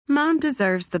Mom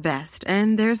deserves the best,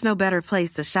 and there's no better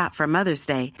place to shop for Mother's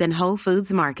Day than Whole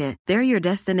Foods Market. They're your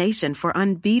destination for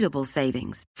unbeatable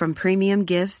savings, from premium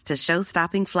gifts to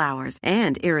show-stopping flowers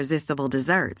and irresistible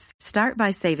desserts. Start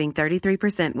by saving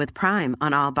 33% with Prime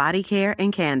on all body care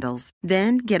and candles.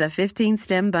 Then get a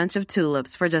 15-stem bunch of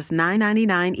tulips for just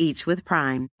 $9.99 each with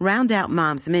Prime. Round out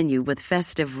Mom's menu with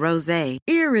festive rosé,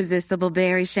 irresistible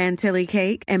berry chantilly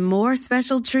cake, and more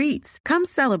special treats. Come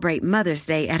celebrate Mother's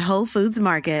Day at Whole Foods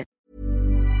Market.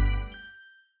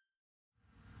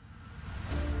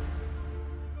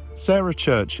 Sarah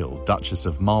Churchill, Duchess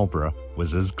of Marlborough,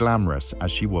 was as glamorous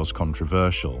as she was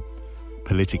controversial.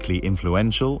 Politically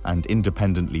influential and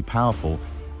independently powerful,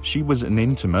 she was an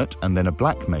intimate and then a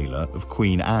blackmailer of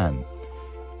Queen Anne.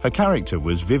 Her character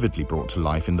was vividly brought to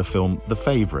life in the film The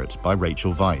Favourite by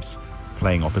Rachel Weisz,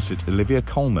 playing opposite Olivia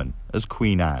Colman as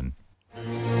Queen Anne.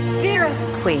 Dearest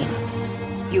Queen,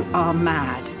 you are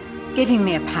mad, giving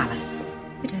me a palace.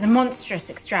 It is a monstrous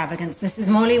extravagance, Mrs.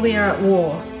 Morley. We are at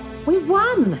war. We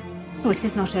won! Oh, it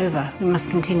is not over. We must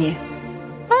continue.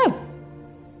 Oh,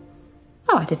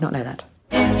 I did not know that.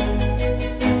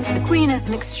 The Queen is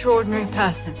an extraordinary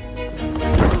person.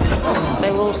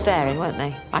 They were all staring, weren't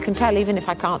they? I can tell even if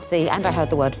I can't see, and I heard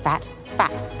the word fat,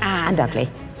 and ugly.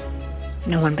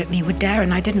 No one but me would dare,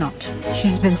 and I did not.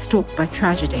 She's been stalked by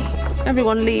tragedy.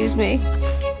 Everyone leaves me.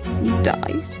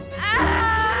 Dies.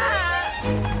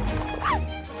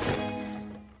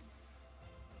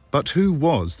 But who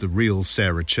was the real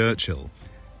Sarah Churchill?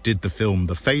 Did the film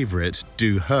The Favourite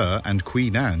do her and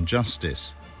Queen Anne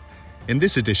justice? In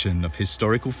this edition of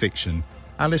Historical Fiction,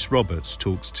 Alice Roberts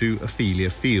talks to Ophelia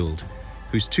Field,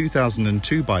 whose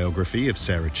 2002 biography of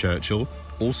Sarah Churchill,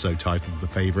 also titled The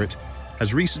Favourite,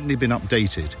 has recently been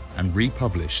updated and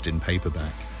republished in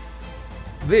paperback.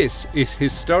 This is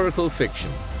Historical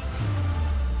Fiction.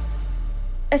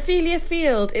 Ophelia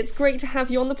Field, it's great to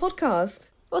have you on the podcast.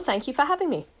 Well, thank you for having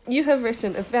me. You have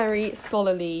written a very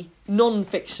scholarly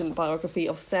non-fiction biography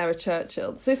of Sarah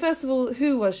Churchill. So first of all,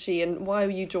 who was she and why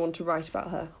were you drawn to write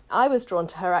about her? I was drawn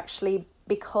to her actually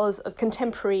because of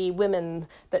contemporary women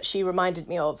that she reminded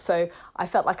me of. So I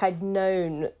felt like I'd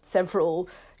known several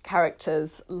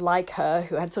characters like her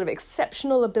who had sort of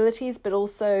exceptional abilities but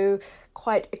also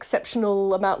quite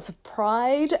exceptional amounts of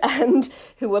pride and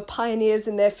who were pioneers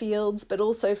in their fields but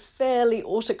also fairly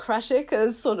autocratic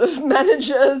as sort of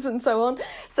managers and so on.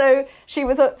 So she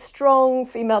was a strong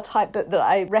female type that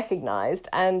I recognised,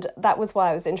 and that was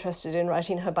why I was interested in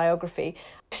writing her biography.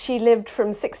 She lived from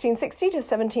 1660 to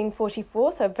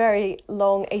 1744, so a very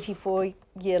long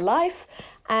 84-year life.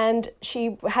 And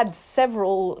she had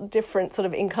several different sort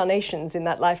of incarnations in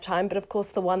that lifetime, but of course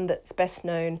the one that's best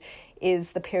known is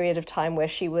the period of time where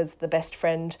she was the best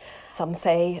friend, some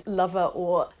say lover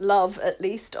or love at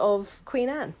least, of Queen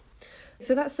Anne.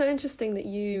 So that's so interesting that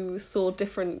you saw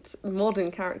different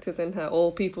modern characters in her,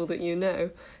 or people that you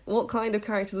know. What kind of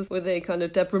characters were they? Kind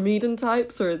of Deborah Meaden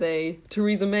types, or are they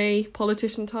Theresa May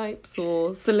politician types,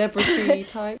 or celebrity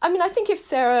types? I mean, I think if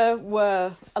Sarah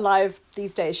were alive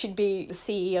these days, she'd be the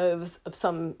CEO of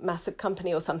some massive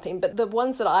company or something. But the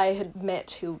ones that I had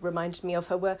met who reminded me of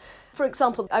her were, for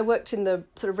example, I worked in the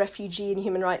sort of refugee and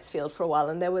human rights field for a while,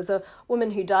 and there was a woman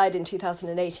who died in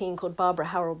 2018 called Barbara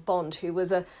Harold Bond, who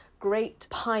was a great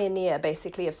pioneer,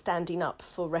 basically, of standing up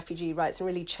for refugee rights and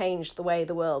really changed the way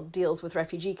the world deals with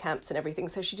refugee camps and everything.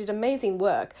 So she did amazing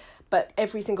work, but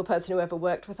every single person who ever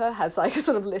worked with her has like a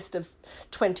sort of list of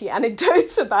 20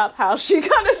 anecdotes about how she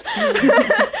kind of,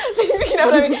 you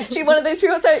know what I mean? She's one of those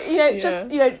people. So, it's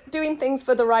just, doing things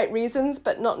for the right reasons,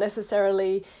 but not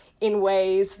necessarily in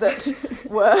ways that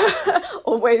were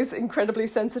always incredibly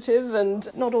sensitive and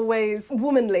not always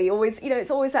womanly. Always, it's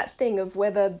always that thing of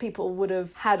whether people would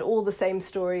have had all the same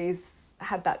stories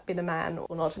had that been a man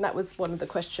or not. And that was one of the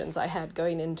questions I had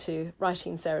going into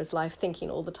writing Sarah's life,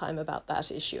 thinking all the time about that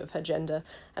issue of her gender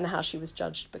and how she was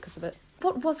judged because of it.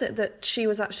 What was it that she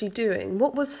was actually doing?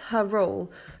 What was her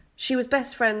role? She was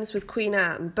best friends with Queen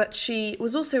Anne, but she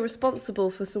was also responsible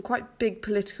for some quite big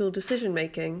political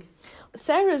decision-making.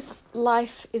 Sarah's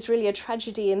life is really a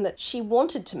tragedy in that she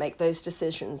wanted to make those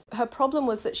decisions. Her problem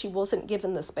was that she wasn't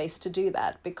given the space to do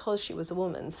that because she was a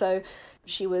woman. So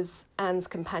she was Anne's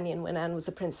companion when Anne was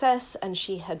a princess, and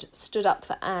she had stood up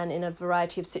for Anne in a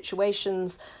variety of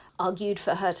situations, argued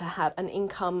for her to have an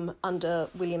income under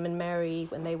William and Mary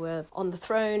when they were on the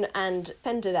throne, and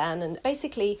defended Anne, and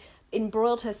basically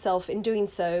embroiled herself in doing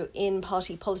so in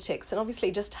party politics, and obviously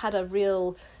just had a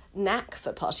real knack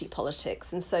for party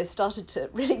politics, and so started to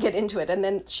really get into it. And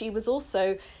then she was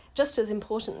also just as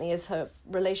importantly as her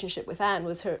relationship with Anne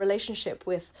was her relationship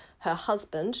with her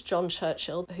husband, John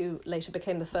Churchill, who later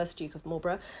became the first Duke of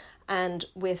Marlborough, and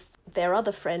with their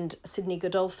other friend, Sidney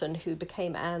Godolphin, who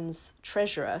became Anne's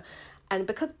treasurer. And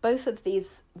because both of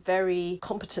these very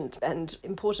competent and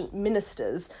important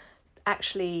ministers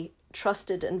actually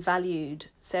trusted and valued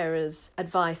Sarah's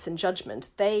advice and judgment,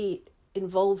 they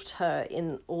involved her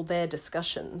in all their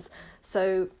discussions.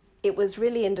 So it was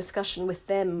really in discussion with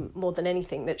them more than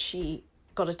anything that she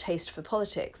got a taste for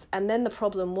politics. And then the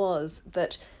problem was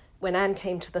that when Anne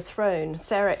came to the throne,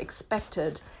 Sarah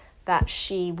expected that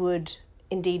she would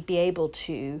indeed be able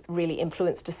to really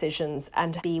influence decisions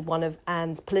and be one of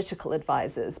Anne's political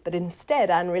advisors. But instead,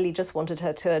 Anne really just wanted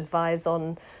her to advise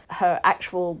on her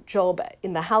actual job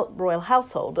in the royal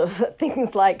household, of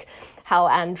things like how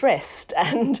Anne dressed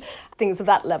and things of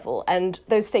that level. And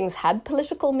those things had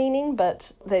political meaning,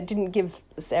 but they didn't give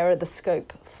Sarah the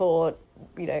scope for,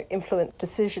 influence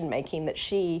decision-making that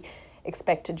she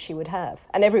expected she would have.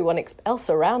 And everyone else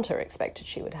around her expected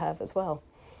she would have as well.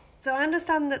 So I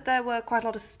understand that there were quite a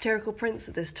lot of satirical prints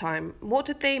at this time. What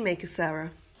did they make of Sarah?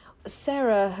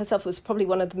 Sarah herself was probably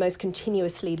one of the most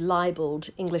continuously libelled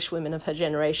English women of her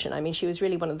generation. I mean, she was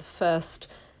really one of the first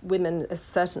women,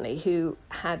 certainly, who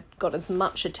had got as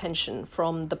much attention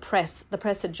from the press. The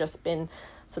press had just been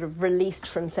sort of released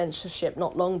from censorship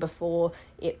not long before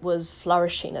it was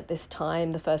flourishing at this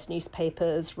time, the first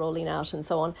newspapers rolling out and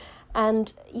so on.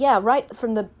 And yeah, right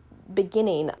from the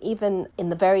beginning, even in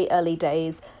the very early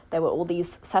days, there were all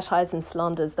these satires and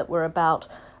slanders that were about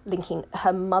linking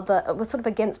her mother, it was sort of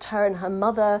against her and her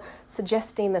mother,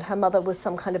 suggesting that her mother was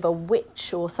some kind of a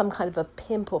witch or some kind of a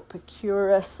pimp or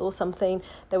procuress or something.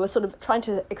 They were sort of trying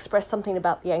to express something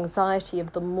about the anxiety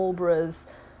of the Marlboroughs'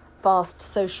 vast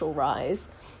social rise.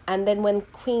 And then when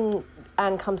Queen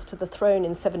Anne comes to the throne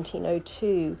in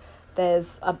 1702,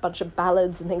 there's a bunch of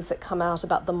ballads and things that come out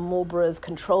about the Marlboroughs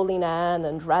controlling Anne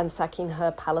and ransacking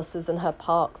her palaces and her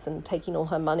parks and taking all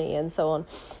her money and so on.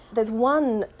 There's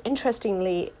one,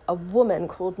 interestingly, a woman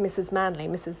called Mrs. Manley,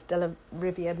 Mrs. de la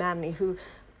Riviere Manley, who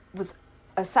was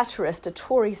a satirist, a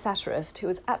Tory satirist, who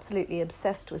was absolutely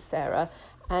obsessed with Sarah,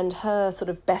 and her sort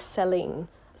of best-selling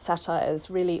satires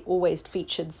really always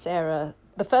featured Sarah.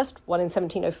 The first one in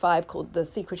 1705, called The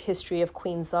Secret History of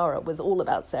Queen Zara, was all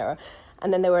about Sarah.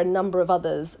 And then there were a number of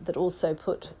others that also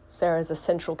put Sarah as a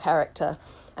central character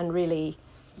and really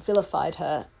vilified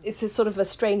her. It's a sort of a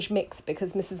strange mix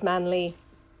because Mrs. Manley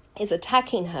is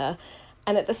attacking her,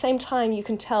 and at the same time you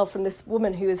can tell from this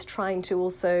woman who is trying to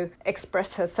also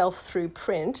express herself through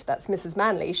print, that's Mrs.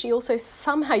 Manley, she also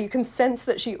somehow, you can sense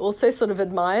that she also sort of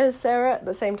admires Sarah at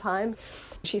the same time.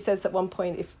 She says at one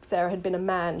point if Sarah had been a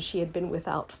man, she had been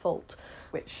without fault,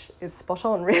 which is spot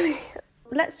on, really.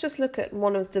 Let's just look at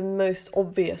one of the most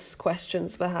obvious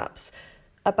questions, perhaps,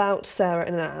 about Sarah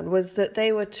and Anne, was that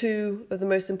they were two of the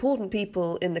most important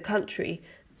people in the country,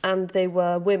 and they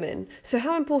were women. So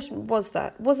how important was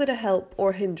that? Was it a help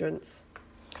or a hindrance?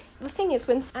 The thing is,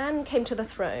 when Anne came to the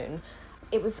throne,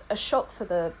 it was a shock for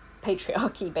the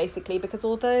patriarchy, basically, because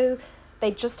although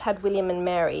they just had William and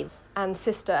Mary, Anne's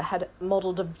sister had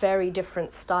modelled a very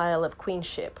different style of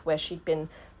queenship, where she'd been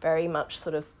very much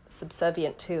sort of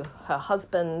subservient to her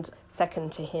husband, second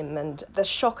to him, and the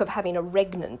shock of having a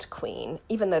regnant queen,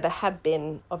 even though there had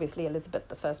been obviously Elizabeth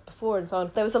I before and so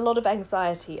on, there was a lot of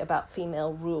anxiety about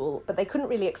female rule, but they couldn't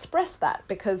really express that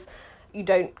because you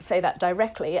don't say that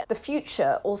directly. The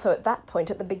future, also at that point,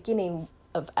 at the beginning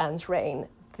of Anne's reign,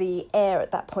 the heir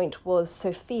at that point was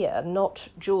Sophia, not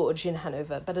George in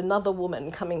Hanover, but another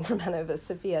woman coming from Hanover,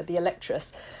 Sophia, the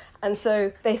electress. And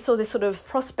so they saw this sort of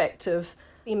prospect of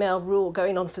female rule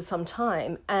going on for some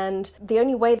time, and the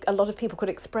only way a lot of people could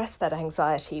express that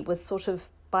anxiety was sort of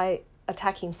by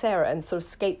attacking Sarah and sort of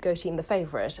scapegoating the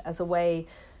favourite as a way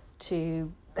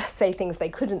to say things they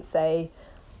couldn't say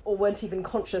or weren't even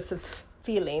conscious of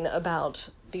feeling about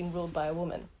being ruled by a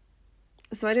woman.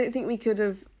 So I don't think we could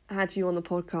have had you on the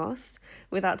podcast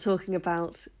without talking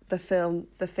about the film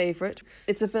The Favourite.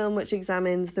 It's a film which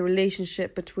examines the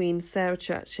relationship between Sarah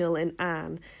Churchill and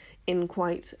Anne in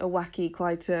quite a wacky,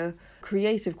 quite a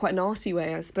creative, quite an arty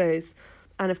way, I suppose.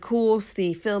 And of course,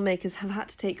 the filmmakers have had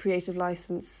to take creative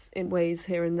licence in ways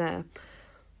here and there.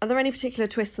 Are there any particular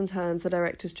twists and turns the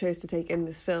directors chose to take in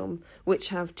this film which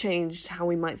have changed how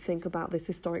we might think about this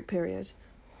historic period?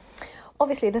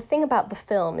 Obviously, the thing about the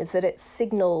film is that it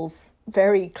signals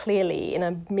very clearly in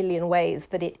a million ways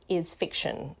that it is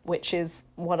fiction, which is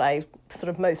what I sort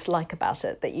of most like about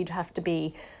it, that you'd have to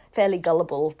be fairly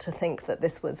gullible to think that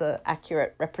this was an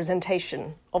accurate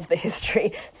representation of the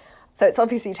history. So it's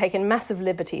obviously taken massive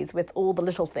liberties with all the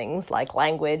little things like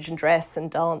language and dress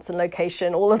and dance and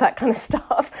location, all of that kind of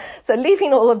stuff. So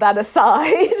leaving all of that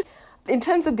aside, in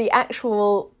terms of the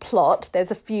actual plot, there's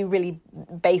a few really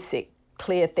basic,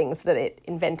 clear things that it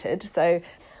invented. So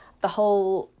the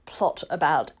whole plot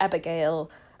about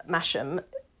Abigail Masham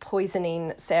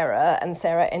poisoning Sarah and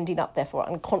Sarah ending up therefore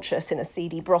unconscious in a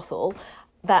seedy brothel,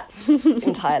 that's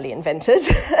entirely invented.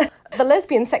 The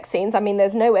lesbian sex scenes, I mean,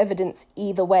 there's no evidence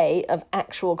either way of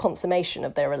actual consummation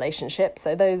of their relationship,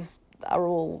 so those are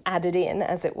all added in,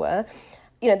 as it were.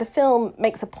 You know, the film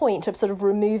makes a point of sort of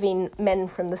removing men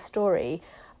from the story,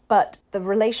 but the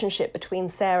relationship between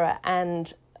Sarah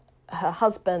and her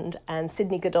husband and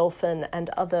Sidney Godolphin and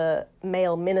other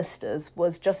male ministers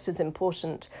was just as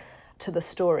important to the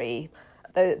story.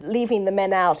 Though leaving the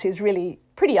men out is really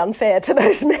pretty unfair to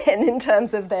those men in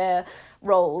terms of their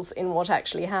roles in what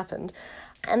actually happened.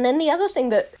 And then the other thing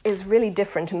that is really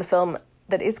different in the film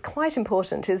that is quite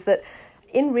important is that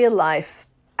in real life,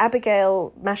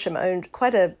 Abigail Masham owed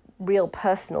quite a real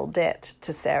personal debt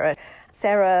to Sarah.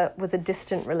 Sarah was a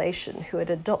distant relation who had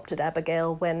adopted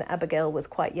Abigail when Abigail was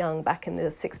quite young, back in the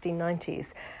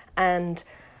 1690s. And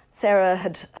Sarah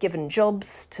had given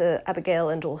jobs to Abigail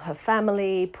and all her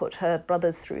family, put her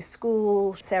brothers through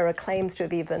school. Sarah claims to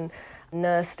have even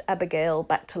nursed Abigail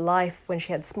back to life when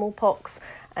she had smallpox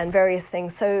and various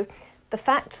things. So the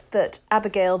fact that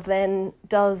Abigail then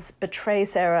does betray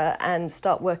Sarah and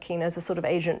start working as a sort of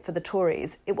agent for the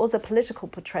Tories, it was a political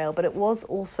betrayal, but it was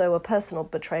also a personal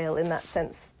betrayal in that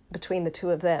sense between the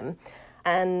two of them.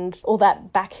 And all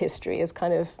that back history is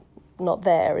kind of not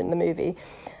there in the movie.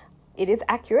 It is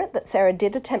accurate that Sarah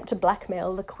did attempt to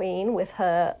blackmail the Queen with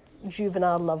her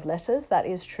juvenile love letters, that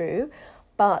is true,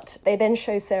 but they then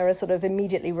show Sarah sort of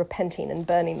immediately repenting and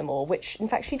burning them all, which in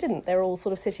fact she didn't. They're all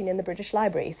sort of sitting in the British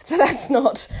Library, so that's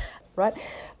not right.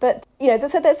 But, you know,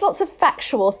 so there's lots of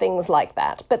factual things like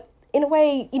that, but in a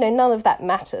way, you know, none of that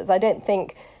matters. I don't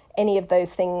think any of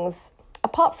those things,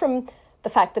 apart from the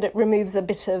fact that it removes a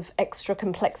bit of extra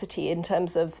complexity in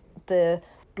terms of the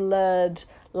blurred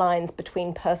lines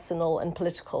between personal and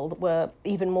political that were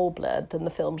even more blurred than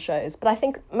the film shows. But I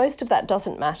think most of that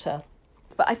doesn't matter.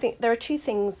 But I think there are two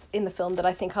things in the film that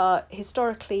I think are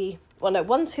historically, well, no,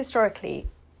 one's historically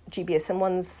dubious and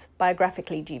one's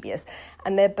biographically dubious.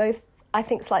 And they're both, I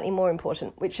think, slightly more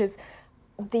important, which is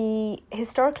the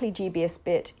historically dubious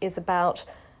bit is about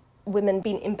women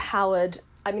being empowered.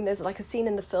 I mean, there's like a scene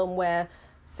in the film where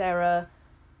Sarah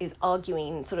is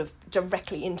arguing sort of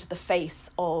directly into the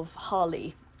face of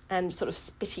Harley and sort of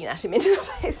spitting at him in the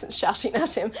face and shouting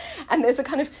at him. And there's a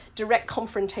kind of direct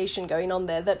confrontation going on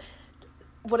there that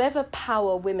whatever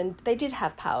power women, they did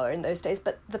have power in those days,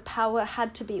 but the power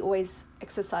had to be always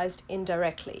exercised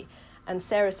indirectly. And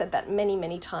Sarah said that many,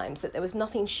 many times, that there was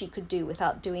nothing she could do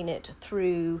without doing it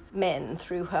through men,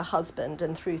 through her husband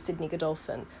and through Sidney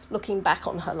Godolphin. Looking back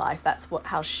on her life, that's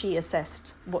how she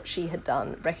assessed what she had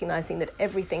done, recognising that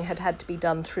everything had to be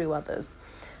done through others.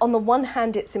 On the one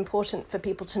hand, it's important for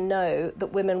people to know that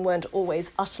women weren't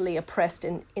always utterly oppressed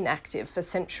and inactive for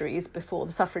centuries before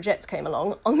the suffragettes came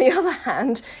along. On the other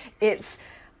hand, it's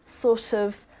sort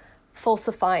of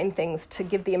falsifying things to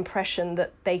give the impression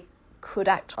that they could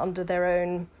act under their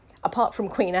own, apart from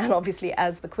Queen Anne, obviously,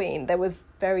 as the Queen, there was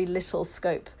very little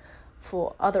scope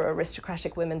for other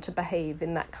aristocratic women to behave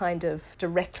in that kind of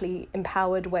directly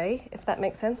empowered way, if that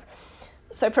makes sense.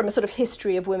 So from a sort of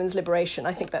history of women's liberation,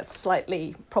 I think that's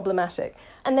slightly problematic.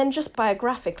 And then just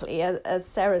biographically, as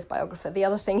Sarah's biographer, the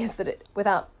other thing is that it,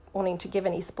 without wanting to give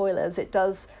any spoilers, it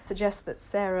does suggest that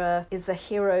Sarah is a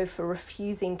hero for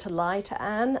refusing to lie to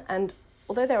Anne. And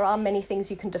although there are many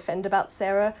things you can defend about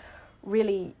Sarah,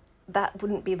 really that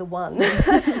wouldn't be the one.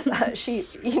 She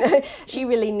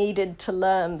really needed to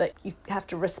learn that you have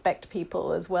to respect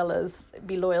people as well as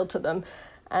be loyal to them,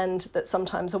 and that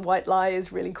sometimes a white lie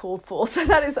is really called for. So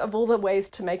that is, of all the ways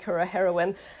to make her a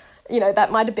heroine,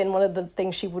 that might have been one of the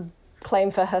things she would claim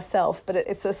for herself, but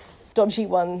it's a stodgy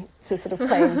one to sort of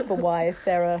claim for why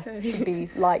Sarah should be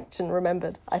liked and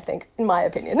remembered, I think, in my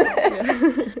opinion.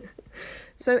 Yeah.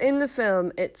 So in the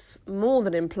film, it's more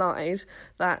than implied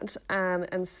that Anne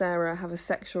and Sarah have a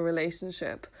sexual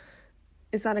relationship.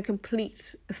 Is that a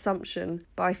complete assumption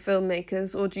by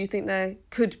filmmakers, or do you think there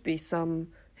could be some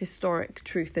historic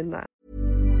truth in that?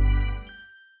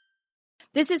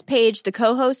 This is Paige, the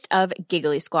co-host of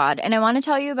Giggly Squad, and I want to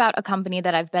tell you about a company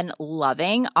that I've been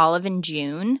loving, Olive &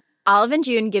 June. Olive &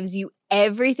 June gives you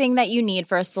everything that you need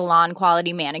for a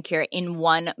salon-quality manicure in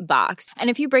one box. And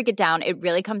if you break it down, it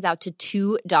really comes out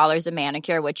to $2 a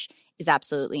manicure, which is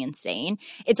absolutely insane.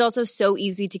 It's also so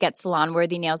easy to get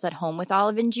salon-worthy nails at home with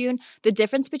Olive & June. The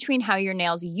difference between how your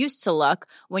nails used to look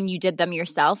when you did them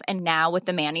yourself and now with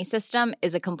the Mani system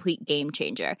is a complete game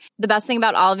changer. The best thing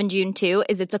about Olive & June, too,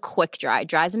 is it's a quick dry.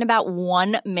 Dries in about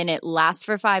 1 minute, lasts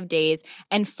for 5 days,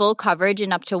 and full coverage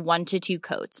in up to 1 to 2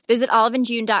 coats. Visit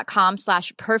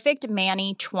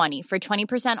oliveandjune.com/perfectmani20 for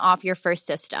 20% off your first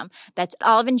system. That's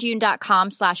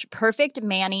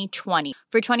oliveandjune.com/perfectmani20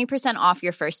 for 20% off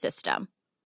your first system.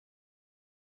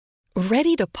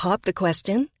 Ready to pop the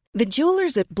question? The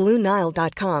jewelers at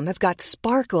BlueNile.com have got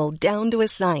sparkle down to a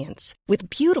science with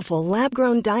beautiful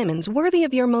lab-grown diamonds worthy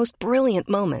of your most brilliant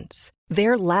moments.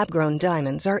 Their lab-grown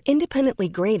diamonds are independently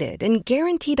graded and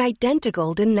guaranteed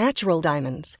identical to natural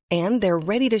diamonds, and they're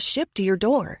ready to ship to your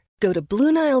door. Go to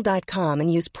BlueNile.com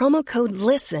and use promo code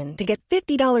LISTEN to get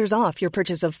 $50 off your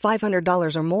purchase of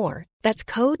 $500 or more. That's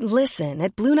code LISTEN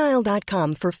at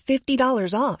BlueNile.com for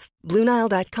 $50 off.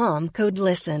 BlueNile.com, code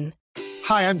LISTEN.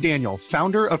 Hi, I'm Daniel,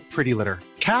 founder of Pretty Litter.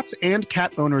 Cats and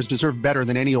cat owners deserve better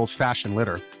than any old-fashioned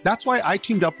litter. That's why I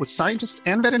teamed up with scientists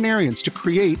and veterinarians to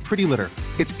create Pretty Litter.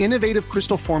 Its innovative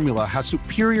crystal formula has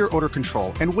superior odor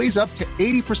control and weighs up to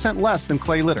 80% less than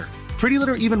clay litter. Pretty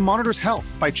Litter even monitors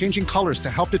health by changing colors to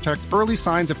help detect early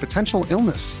signs of potential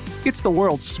illness. It's the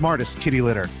world's smartest kitty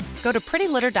litter. Go to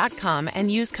prettylitter.com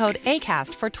and use code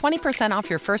ACAST for 20% off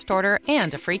your first order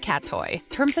and a free cat toy.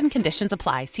 Terms and conditions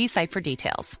apply. See site for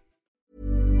details.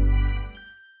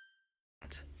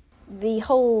 The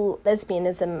whole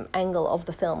lesbianism angle of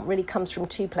the film really comes from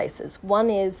two places. One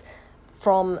is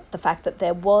from the fact that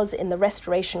there was, in the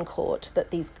Restoration Court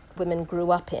that these women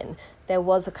grew up in, there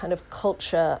was a kind of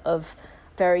culture of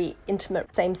very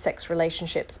intimate same-sex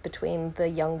relationships between the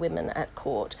young women at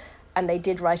court. And they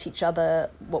did write each other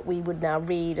what we would now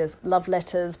read as love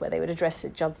letters, where they would address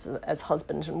each other as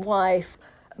husband and wife.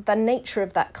 The nature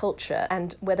of that culture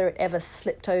and whether it ever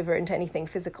slipped over into anything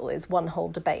physical is one whole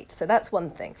debate. So that's one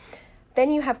thing.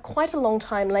 Then you have quite a long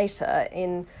time later,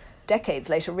 in decades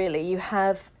later really, you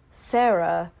have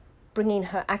Sarah bringing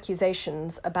her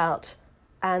accusations about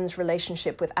Anne's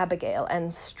relationship with Abigail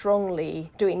and strongly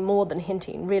doing more than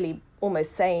hinting, really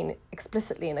almost saying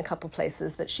explicitly in a couple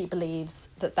places that she believes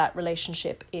that that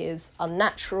relationship is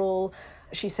unnatural.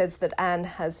 She says that Anne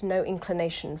has no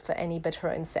inclination for any but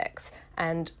her own sex,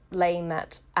 and laying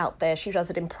that out there. She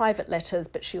does it in private letters,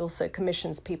 but she also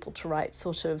commissions people to write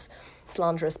sort of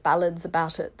slanderous ballads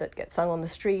about it that get sung on the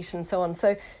street and so on.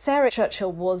 So Sarah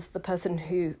Churchill was the person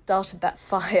who started that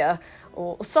fire,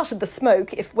 or started the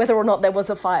smoke, if whether or not there was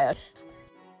a fire.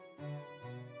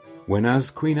 When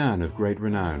as Queen Anne of great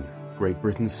renown, Great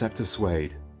Britain's sceptre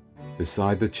swayed,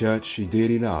 beside the church she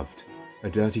dearly loved, a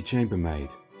dirty chambermaid,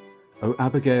 O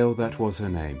Abigail, that was her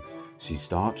name, she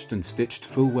starched and stitched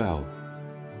full well.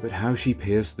 But how she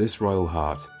pierced this royal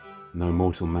heart, no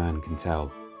mortal man can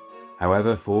tell.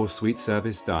 However, for sweet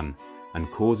service done, and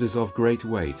causes of great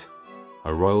weight,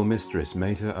 her royal mistress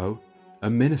made her, a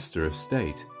minister of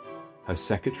state. Her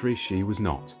secretary she was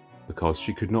not, because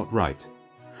she could not write,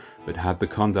 but had the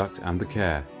conduct and the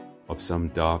care of some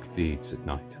dark deeds at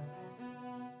night.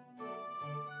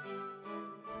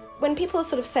 When people are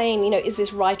sort of saying, is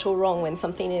this right or wrong when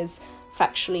something is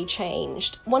factually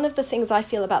changed? One of the things I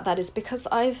feel about that is because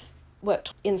I've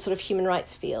worked in sort of human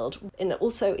rights field and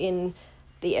also in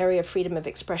the area of freedom of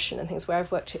expression and things where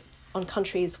I've worked on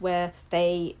countries where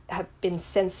they have been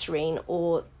censoring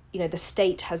or, the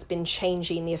state has been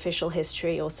changing the official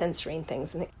history or censoring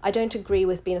things. And I don't agree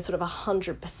with being a sort of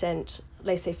 100%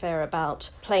 laissez-faire about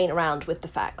playing around with the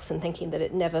facts and thinking that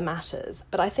it never matters.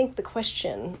 But I think the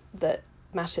question that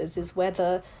matters is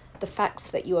whether the facts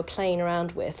that you are playing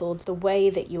around with or the way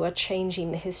that you are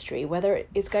changing the history, whether it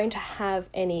is going to have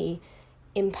any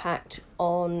impact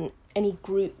on any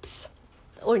groups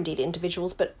or indeed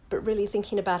individuals, but really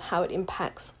thinking about how it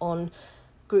impacts on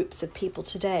groups of people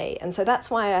today. And so that's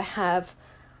why I have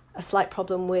a slight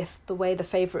problem with the way the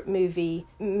favourite movie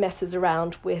messes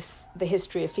around with the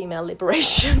history of female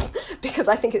liberation, because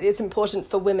I think it is important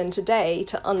for women today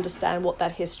to understand what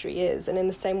that history is. And in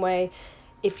the same way,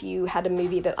 if you had a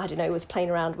movie that, was playing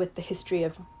around with the history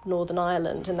of Northern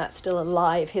Ireland and that's still a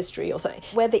live history or something,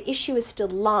 where the issue is still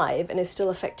live and is still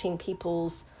affecting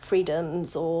people's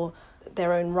freedoms or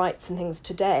their own rights and things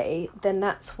today, then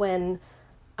that's when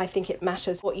I think it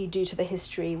matters what you do to the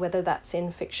history, whether that's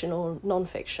in fiction or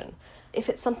non-fiction. If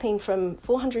it's something from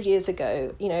 400 years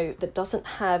ago, that doesn't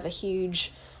have a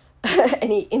huge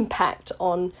any impact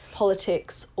on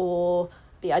politics or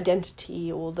the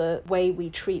identity or the way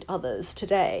we treat others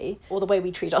today or the way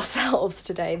we treat ourselves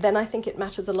today, then I think it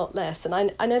matters a lot less. And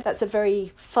I know that's a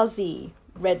very fuzzy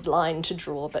red line to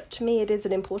draw, but to me it is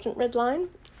an important red line.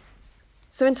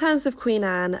 So in terms of Queen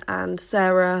Anne and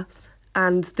Sarah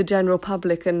and the general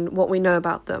public and what we know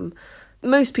about them,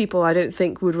 most people I don't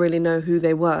think would really know who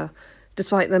they were,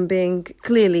 despite them being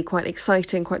clearly quite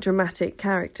exciting, quite dramatic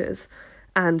characters,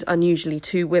 and unusually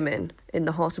two women in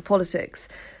the heart of politics.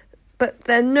 But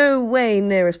they're no way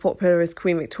near as popular as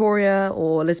Queen Victoria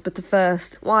or Elizabeth I.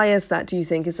 Why is that, do you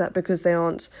think? Is that because they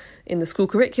aren't in the school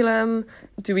curriculum?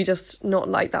 Do we just not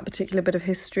like that particular bit of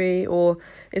history? Or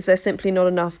is there simply not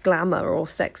enough glamour or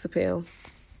sex appeal?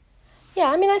 Yeah,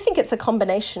 I mean, I think it's a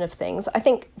combination of things. I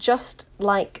think just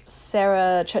like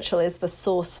Sarah Churchill is the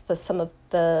source for some of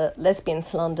the lesbian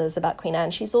slanders about Queen Anne,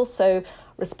 she's also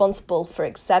responsible for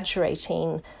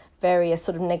exaggerating various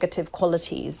sort of negative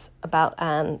qualities about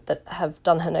Anne that have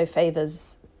done her no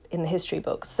favours in the history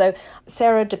books. So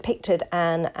Sarah depicted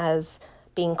Anne as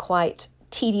being quite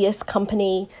tedious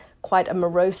company, quite a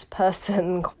morose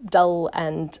person, dull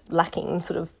and lacking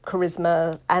sort of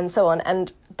charisma and so on.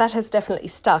 And that has definitely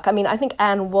stuck. I mean, I think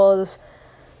Anne was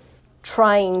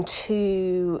trying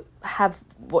to have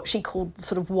what she called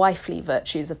sort of wifely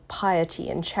virtues of piety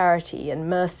and charity and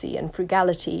mercy and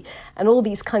frugality and all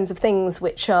these kinds of things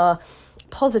which are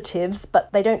positives,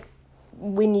 but they don't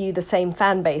win you the same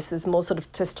fan base as more sort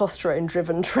of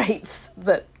testosterone-driven traits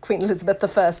that Queen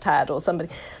Elizabeth I had or somebody.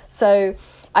 So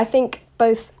I think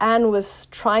both Anne was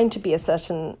trying to be a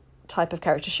certain type of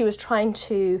character. She was trying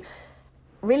to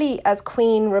really, as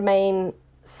queen, remain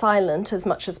silent as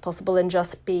much as possible and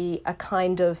just be a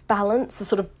kind of balance, a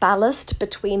sort of ballast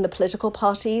between the political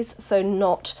parties, so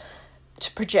not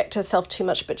to project herself too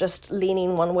much, but just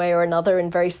leaning one way or another in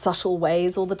very subtle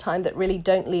ways all the time that really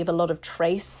don't leave a lot of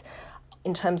trace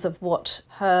in terms of what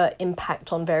her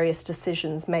impact on various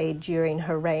decisions made during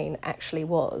her reign actually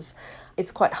was.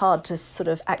 It's quite hard to sort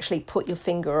of actually put your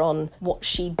finger on what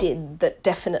she did that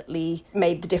definitely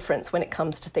made the difference when it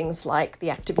comes to things like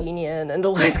the Act of Union and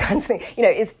all those kinds of things. You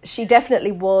know, she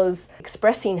definitely was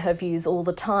expressing her views all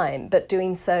the time, but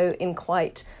doing so in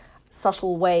quite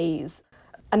subtle ways.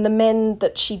 And the men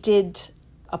that she did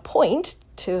appoint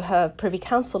to her Privy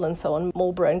Council and so on,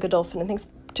 Marlborough and Godolphin and things,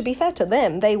 to be fair to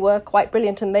them, they were quite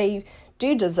brilliant and they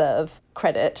do deserve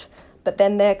credit. But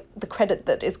then the credit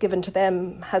that is given to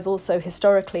them has also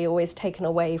historically always taken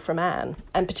away from Anne.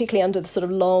 And particularly under the sort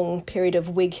of long period of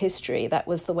Whig history, that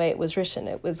was the way it was written.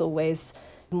 It was always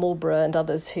Marlborough and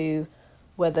others who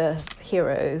were the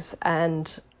heroes,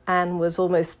 and Anne was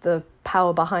almost the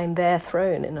power behind their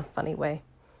throne in a funny way.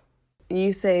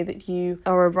 You say that you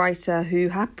are a writer who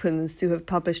happens to have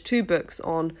published 2 books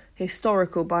on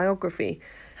historical biography.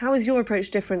 How is your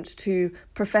approach different to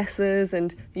professors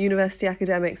and university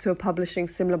academics who are publishing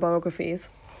similar biographies?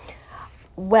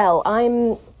 Well,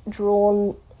 I'm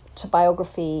drawn to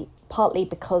biography partly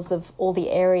because of all the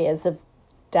areas of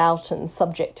doubt and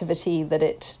subjectivity that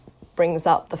it brings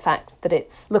up, the fact that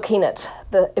it's looking at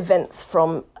the events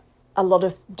from a lot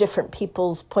of different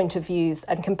people's point of views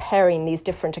and comparing these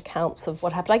different accounts of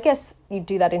what happened. I guess you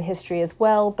do that in history as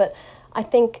well, but I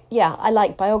think, I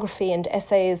like biography and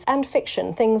essays and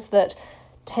fiction, things that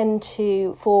tend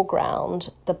to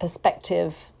foreground the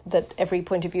perspective that every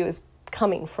point of view is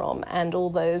coming from and all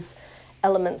those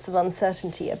elements of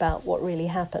uncertainty about what really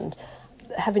happened.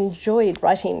 I have enjoyed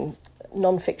writing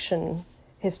non-fiction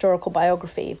historical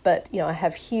biography, but, I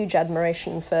have huge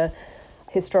admiration for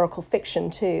historical fiction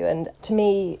too, and to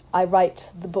me I write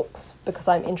the books because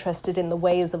I'm interested in the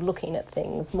ways of looking at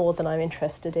things more than I'm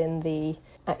interested in the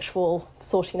actual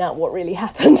sorting out what really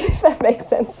happened, if that makes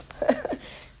sense.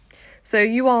 So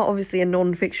you are obviously a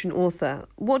non-fiction author.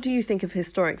 What do you think of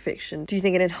historic fiction? Do you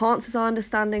think it enhances our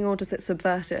understanding or does it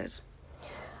subvert it?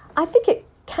 I think it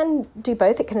can do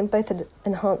both. It can both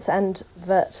enhance and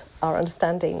subvert our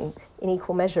understanding in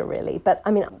equal measure, really. But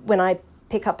I mean, when I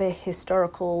pick up a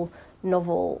historical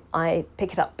novel, I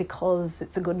pick it up because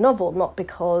it's a good novel, not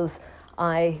because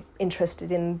I'm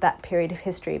interested in that period of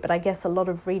history. But I guess a lot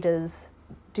of readers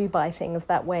do buy things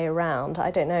that way around. I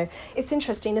don't know. It's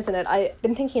interesting, isn't it? I've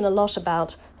been thinking a lot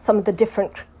about some of the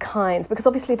different kinds, because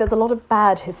obviously there's a lot of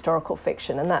bad historical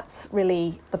fiction, and that's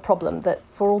really the problem, that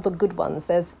for all the good ones,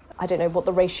 there's, I don't know what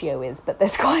the ratio is, but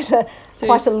there's quite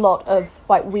a lot of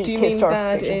quite weak historical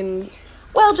fiction. Do you mean bad in...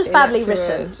 Well, just badly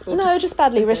written. No, just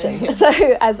badly written.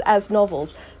 So, as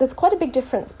novels. There's quite a big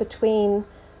difference between,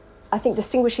 I think,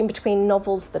 distinguishing between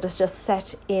novels that are just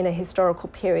set in a historical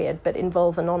period but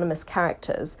involve anonymous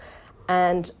characters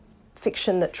and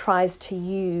fiction that tries to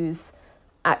use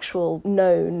actual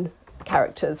known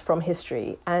characters from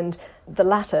history, and the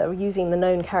latter, using the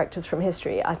known characters from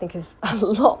history, I think is a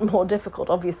lot more difficult,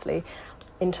 obviously,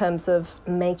 in terms of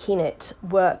making it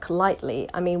work lightly.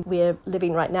 I mean, we're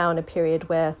living right now in a period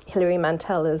where Hilary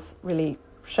Mantel has really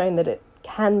shown that it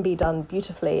can be done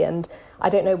beautifully, and I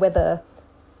don't know whether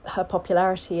her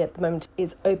popularity at the moment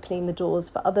is opening the doors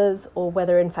for others or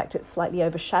whether in fact it's slightly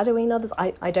overshadowing others.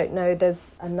 I don't know.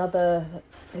 There's another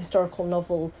historical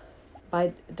novel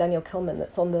by Daniel Kellman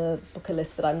that's on the booker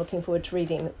list that I'm looking forward to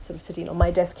reading. It's sort of sitting on my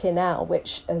desk here now,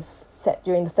 which is set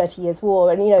during the 30 Years'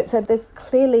 War. And, so there's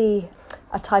clearly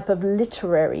a type of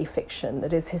literary fiction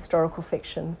that is historical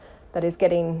fiction that is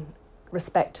getting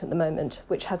respect at the moment,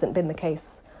 which hasn't been the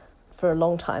case for a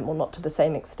long time, or not to the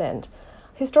same extent.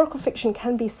 Historical fiction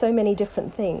can be so many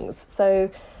different things, so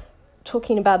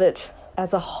talking about it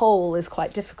as a whole is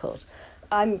quite difficult.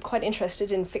 I'm quite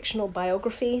interested in fictional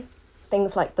biography,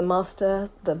 things like The Master,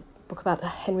 the book about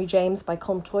Henry James by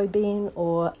Colm Toynbee,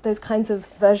 or those kinds of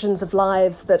versions of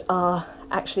lives that are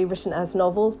actually written as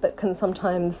novels but can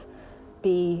sometimes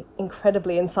be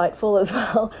incredibly insightful as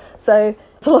well. So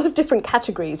it's a lot of different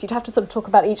categories. You'd have to sort of talk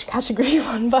about each category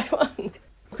one by one.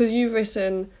 Because you've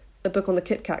written a book on the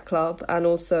Kit Kat Club and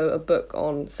also a book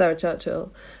on Sarah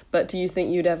Churchill, but do you think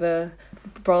you'd ever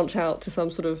branch out to some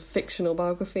sort of fictional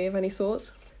biography of any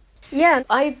sort? Yeah,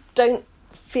 I don't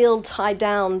feel tied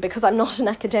down because I'm not an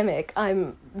academic.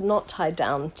 I'm not tied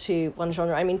down to one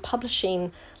genre. I mean,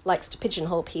 publishing likes to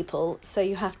pigeonhole people, so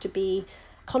you have to be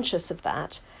conscious of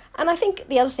that. And I think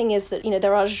the other thing is that,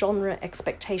 there are genre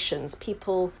expectations.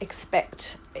 People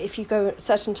expect, if you go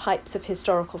certain types of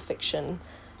historical fiction,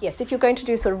 yes, if you're going to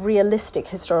do sort of realistic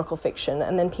historical fiction,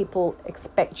 and then people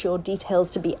expect your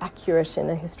details to be accurate in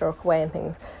a historical way and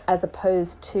things, as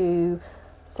opposed to,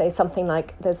 say, something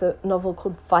like, there's a novel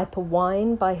called Viper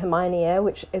Wine by Hermione Eyre,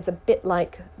 which is a bit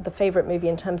like The Favourite movie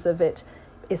in terms of it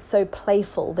is so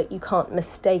playful that you can't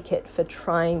mistake it for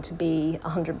trying to be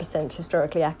 100%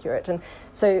 historically accurate. And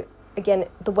so, again,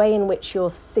 the way in which you're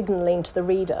signalling to the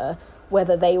reader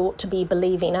whether they ought to be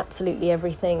believing absolutely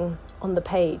everything on the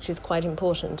page is quite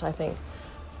important, I think.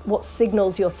 What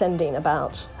signals you're sending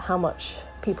about how much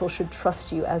people should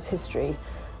trust you as history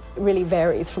really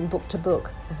varies from book to book,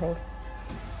 I think.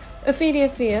 Ophelia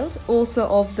Field, author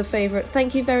of The Favourite,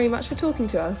 thank you very much for talking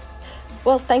to us.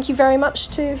 Well, thank you very much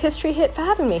to History Hit for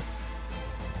having me.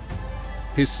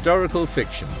 Historical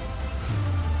fiction.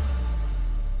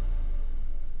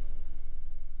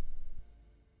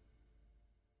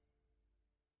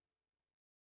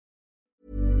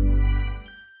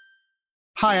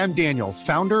 Hi, I'm Daniel,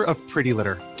 founder of Pretty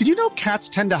Litter. Did you know cats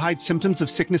tend to hide symptoms of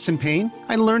sickness and pain?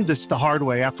 I learned this the hard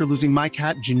way after losing my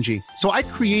cat, Gingy. So I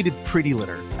created Pretty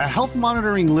Litter, a health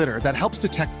monitoring litter that helps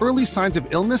detect early signs of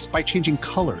illness by changing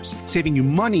colors, saving you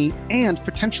money and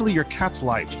potentially your cat's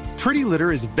life. Pretty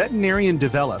Litter is veterinarian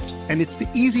developed, and it's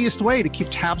the easiest way to keep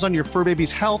tabs on your fur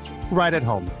baby's health right at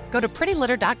home. Go to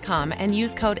prettylitter.com and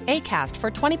use code ACAST for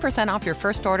 20% off your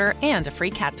first order and a free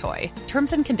cat toy.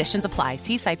 Terms and conditions apply.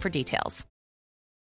 See site for details.